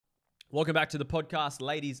Welcome back to the podcast,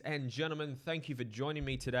 ladies and gentlemen. Thank you for joining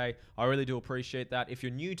me today. I really do appreciate that. If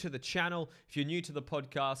you're new to the channel, if you're new to the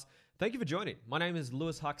podcast, thank you for joining. My name is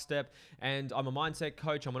Lewis Huckstep, and I'm a mindset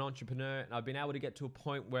coach. I'm an entrepreneur, and I've been able to get to a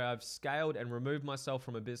point where I've scaled and removed myself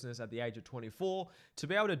from a business at the age of 24 to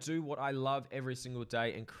be able to do what I love every single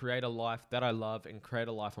day and create a life that I love and create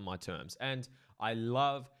a life on my terms. And I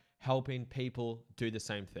love helping people do the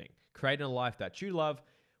same thing, creating a life that you love,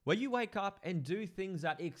 where you wake up and do things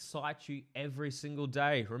that excite you every single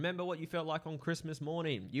day. Remember what you felt like on Christmas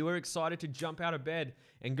morning. You were excited to jump out of bed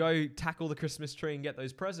and go tackle the Christmas tree and get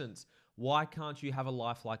those presents. Why can't you have a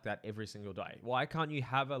life like that every single day? Why can't you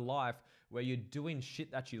have a life where you're doing shit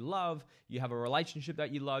that you love, you have a relationship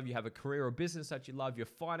that you love, you have a career or business that you love, your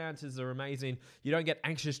finances are amazing, you don't get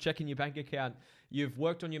anxious checking your bank account, you've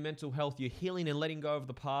worked on your mental health, you're healing and letting go of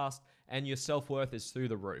the past, and your self-worth is through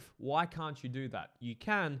the roof. Why can't you do that? You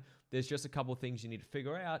can. There's just a couple of things you need to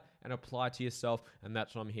figure out and apply to yourself, and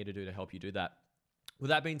that's what I'm here to do to help you do that. With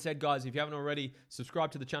that being said, guys, if you haven't already,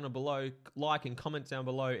 subscribe to the channel below, like and comment down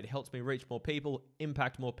below. It helps me reach more people,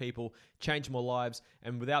 impact more people, change more lives.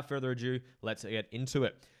 And without further ado, let's get into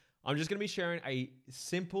it. I'm just going to be sharing a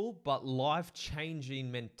simple but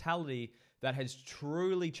life-changing mentality that has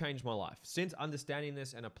truly changed my life. Since understanding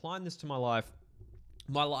this and applying this to my life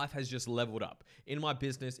has just leveled up in my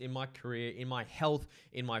business, in my career, in my health,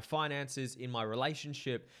 in my finances, in my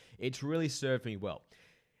relationship. It's really served me well.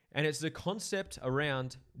 And it's the concept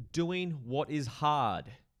around doing what is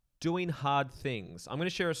hard, doing hard things. I'm going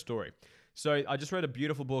to share a story. So I just read a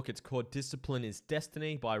beautiful book. It's called Discipline is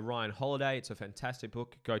Destiny by Ryan Holiday. It's a fantastic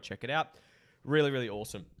book. Go check it out. Really, really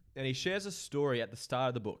awesome. And he shares a story at the start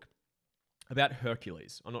of the book about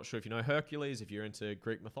Hercules. I'm not sure if you know Hercules, if you're into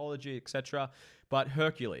Greek mythology, etc. But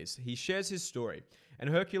Hercules, he shares his story. And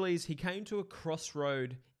Hercules, he came to a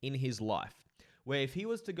crossroad in his life where if he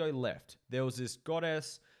was to go left, there was this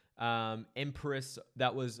goddess, empress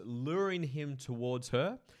that was luring him towards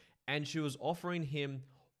her, and she was offering him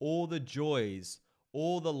all the joys,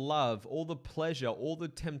 all the love, all the pleasure, all the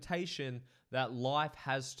temptation that life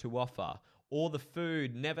has to offer. All the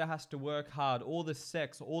food, never has to work hard, all the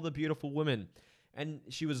sex, all the beautiful women. And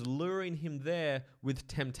she was luring him there with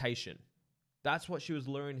temptation. That's what she was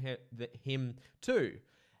luring him to.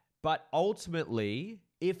 But ultimately,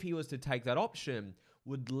 if he was to take that option,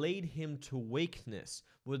 would lead him to weakness,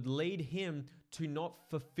 would lead him to not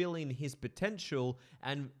fulfilling his potential,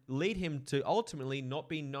 and lead him to ultimately not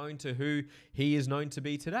be known to who he is known to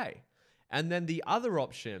be today. And then the other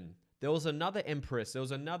option, there was another empress, there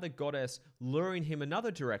was another goddess luring him another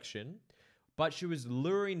direction, but she was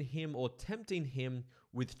luring him or tempting him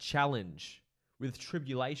with challenge, with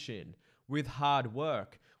tribulation, with hard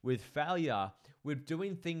work, with failure, with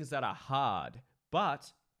doing things that are hard.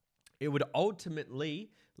 But it would ultimately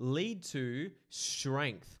lead to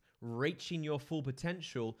strength, reaching your full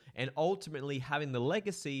potential, and ultimately having the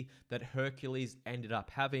legacy that Hercules ended up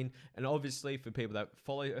having. And obviously, for people that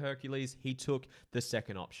follow Hercules, he took the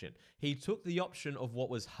second option. He took the option of what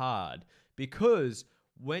was hard, because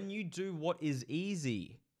when you do what is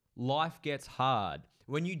easy, life gets hard.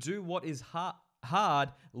 When you do what is hard,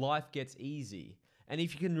 life gets easy. And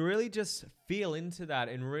if you can really just feel into that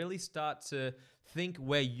and really start to think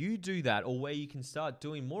where you do that, or where you can start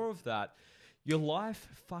doing more of that, your life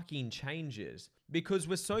fucking changes. Because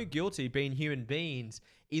we're so guilty being human beings,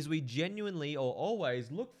 is we genuinely or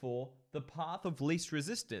always look for the path of least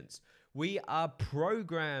resistance. We are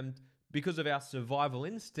programmed because of our survival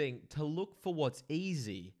instinct to look for what's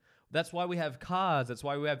easy. That's why we have cars. That's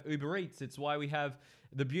why we have Uber Eats. It's why we have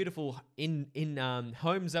the beautiful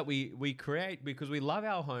homes that we create, because we love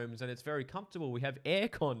our homes and it's very comfortable. We have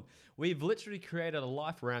aircon. We've literally created a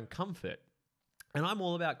life around comfort. And I'm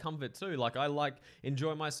all about comfort too. Like, I like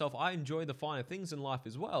enjoy myself. I enjoy the finer things in life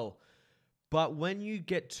as well. But when you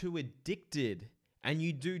get too addicted and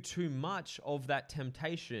you do too much of that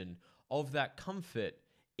temptation, of that comfort,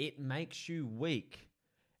 it makes you weak.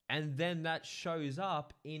 And then that shows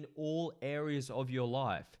up in all areas of your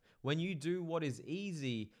life. When you do what is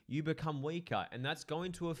easy, you become weaker, and that's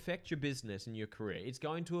going to affect your business and your career. It's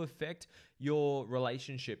going to affect your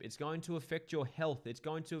relationship. It's going to affect your health. It's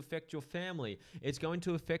going to affect your family. It's going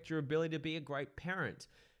to affect your ability to be a great parent.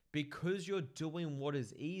 Because you're doing what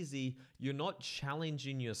is easy, you're not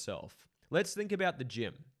challenging yourself. Let's think about the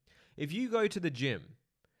gym. If you go to the gym,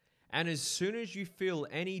 and as soon as you feel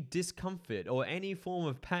any discomfort or any form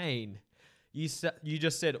of pain, you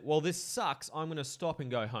just said, well, this sucks, I'm going to stop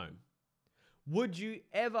and go home. Would you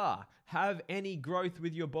ever have any growth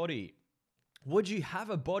with your body? Would you have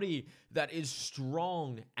a body that is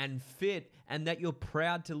strong and fit and that you're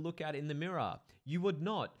proud to look at in the mirror? You would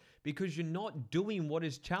not, because you're not doing what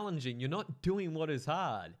is challenging. You're not doing what is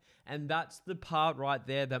hard. And that's the part right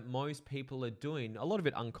there that most people are doing, a lot of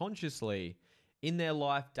it unconsciously, in their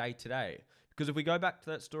life day to day. Because if we go back to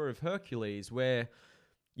that story of Hercules, where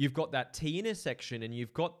you've got that T intersection and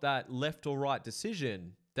you've got that left or right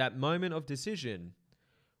decision, that moment of decision,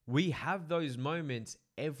 we have those moments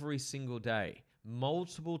every single day,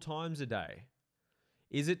 multiple times a day.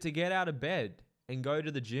 Is it to get out of bed and go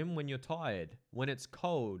to the gym when you're tired, when it's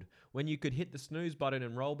cold, when you could hit the snooze button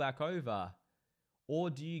and roll back over? Or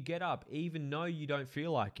do you get up even though you don't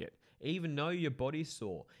feel like it, even though your body's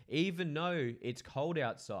sore, even though it's cold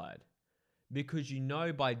outside? Because you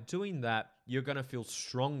know by doing that, you're going to feel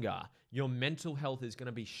stronger. Your mental health is going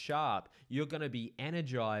to be sharp. You're going to be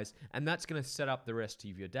energized, and that's going to set up the rest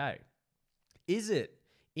of your day. Is it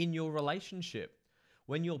in your relationship?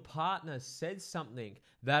 When your partner says something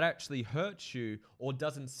that actually hurts you or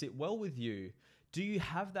doesn't sit well with you, do you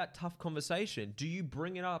have that tough conversation? Do you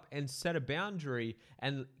bring it up and set a boundary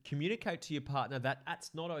and communicate to your partner that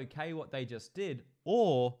that's not okay what they just did?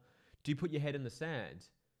 Or do you put your head in the sand?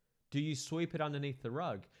 Do you sweep it underneath the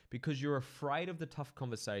rug because you're afraid of the tough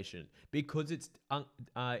conversation, because it's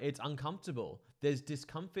uncomfortable? There's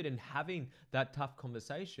discomfort in having that tough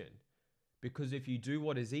conversation, because if you do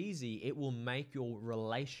what is easy, it will make your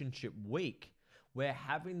relationship weak, where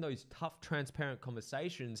having those tough, transparent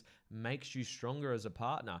conversations makes you stronger as a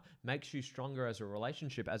partner, makes you stronger as a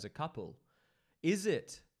relationship, as a couple. Is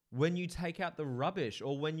it when you take out the rubbish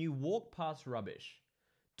or when you walk past rubbish?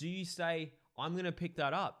 Do you say, I'm going to pick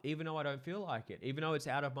that up, even though I don't feel like it, even though it's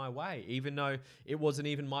out of my way, even though it wasn't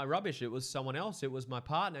even my rubbish, it was someone else, it was my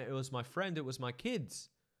partner, it was my friend, it was my kids?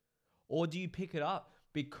 Or do you pick it up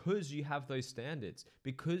because you have those standards,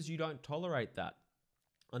 because you don't tolerate that?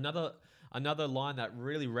 Another line that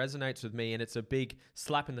really resonates with me, and it's a big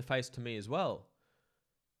slap in the face to me as well.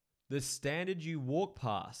 The standard you walk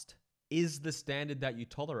past is the standard that you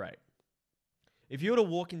tolerate. If you were to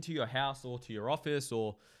walk into your house or to your office,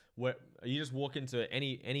 or where you just walk into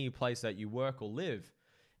any place that you work or live,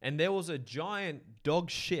 and there was a giant dog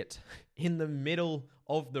shit in the middle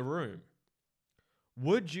of the room,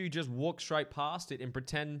 would you just walk straight past it and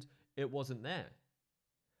pretend it wasn't there?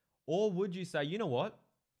 Or would you say, you know what?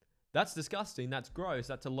 That's disgusting. That's gross.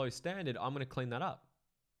 That's a low standard. I'm going to clean that up.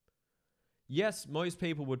 Yes, most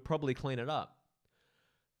people would probably clean it up.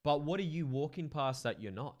 But what are you walking past that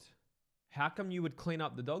you're not? How come you would clean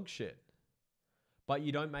up the dog shit, but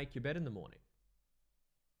you don't make your bed in the morning?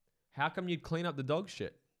 How come you'd clean up the dog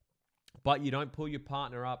shit, but you don't pull your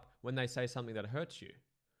partner up when they say something that hurts you?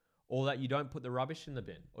 Or that you don't put the rubbish in the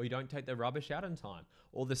bin, or you don't take the rubbish out in time,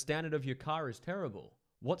 or the standard of your car is terrible?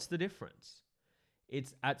 What's the difference?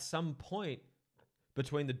 It's at some point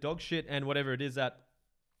between the dog shit and whatever it is that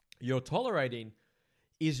you're tolerating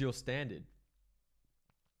is your standard.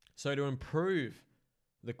 So to improve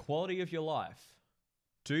the quality of your life,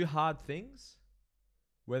 do hard things,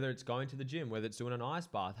 whether it's going to the gym, whether it's doing an ice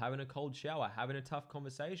bath, having a cold shower, having a tough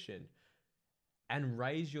conversation, and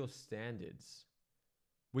raise your standards.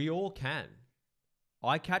 We all can.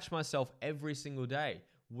 I catch myself every single day.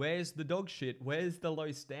 Where's the dog shit? Where's the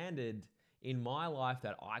low standard in my life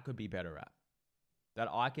that I could be better at? That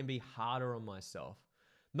I can be harder on myself?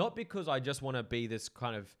 Not because I just want to be this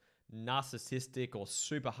kind of narcissistic or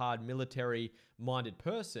super hard military-minded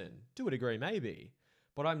person. To a degree, maybe.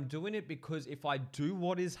 But I'm doing it because if I do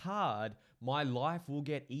what is hard, my life will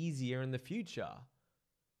get easier in the future.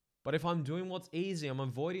 But if I'm doing what's easy, I'm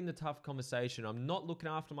avoiding the tough conversation, I'm not looking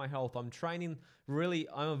after my health, I'm training,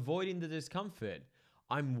 I'm avoiding the discomfort,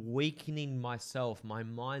 I'm weakening myself, my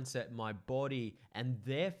mindset, my body, and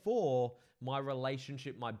therefore my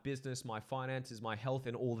relationship, my business, my finances, my health,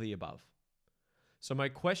 and all the above. So my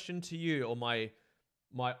question to you, or my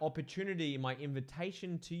opportunity, my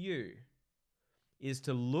invitation to you, is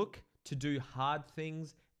to look to do hard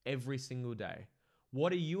things every single day.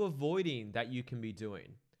 What are you avoiding that you can be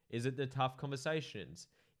doing? Is it the tough conversations?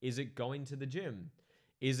 Is it going to the gym?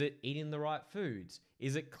 Is it eating the right foods?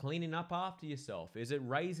 Is it cleaning up after yourself? Is it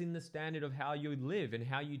raising the standard of how you live and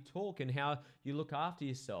how you talk and how you look after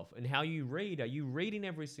yourself and how you read? Are you reading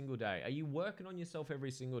every single day? Are you working on yourself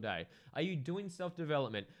every single day? Are you doing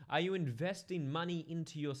self-development? Are you investing money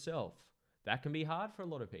into yourself? That can be hard for a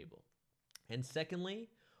lot of people. And secondly,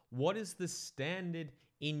 what is the standard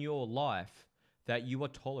in your life that you are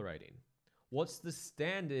tolerating? What's the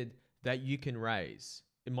standard that you can raise?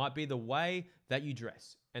 It might be the way that you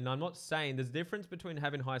dress. And I'm not saying there's a difference between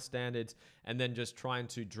having high standards and then just trying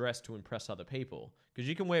to dress to impress other people. Because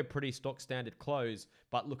you can wear pretty stock standard clothes,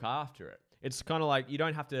 but look after it. It's kind of like you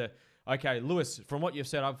don't have to, okay, Lewis, from what you've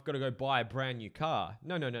said, I've got to go buy a brand new car.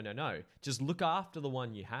 No. Just look after the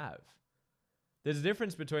one you have. There's a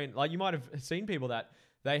difference between, like, you might have seen people that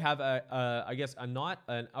they have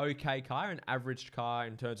an okay car, an average car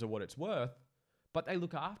in terms of what it's worth, but they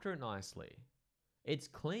look after it nicely. It's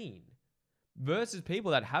clean. Versus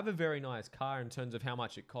people that have a very nice car in terms of how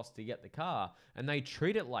much it costs to get the car, and they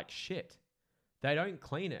treat it like shit. They don't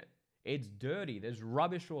clean it. It's dirty. There's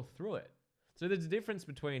rubbish all through it. So there's a difference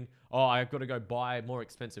between, oh, I've got to go buy more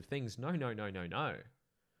expensive things. No.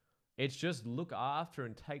 It's just look after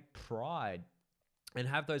and take pride and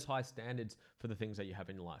have those high standards for the things that you have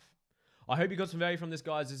in life. I hope you got some value from this,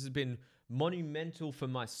 guys. This has been monumental for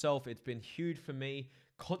myself. It's been huge for me.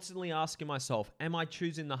 Constantly asking myself, am I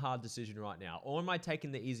choosing the hard decision right now? Or am I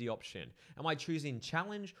taking the easy option? Am I choosing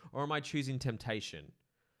challenge or am I choosing temptation?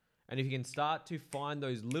 And if you can start to find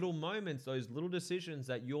those little moments, those little decisions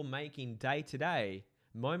that you're making day to day,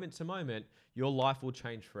 moment to moment, your life will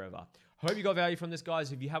change forever. Hope you got value from this,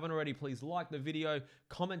 guys. If you haven't already, please like the video,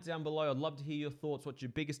 comment down below. I'd love to hear your thoughts. What's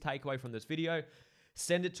your biggest takeaway from this video?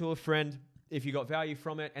 Send it to a friend if you got value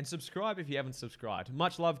from it, and subscribe if you haven't subscribed.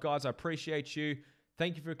 Much love, guys. I appreciate you.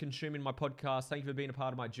 Thank you for consuming my podcast. Thank you for being a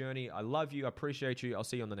part of my journey. I love you. I appreciate you. I'll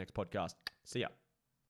see you on the next podcast. See ya.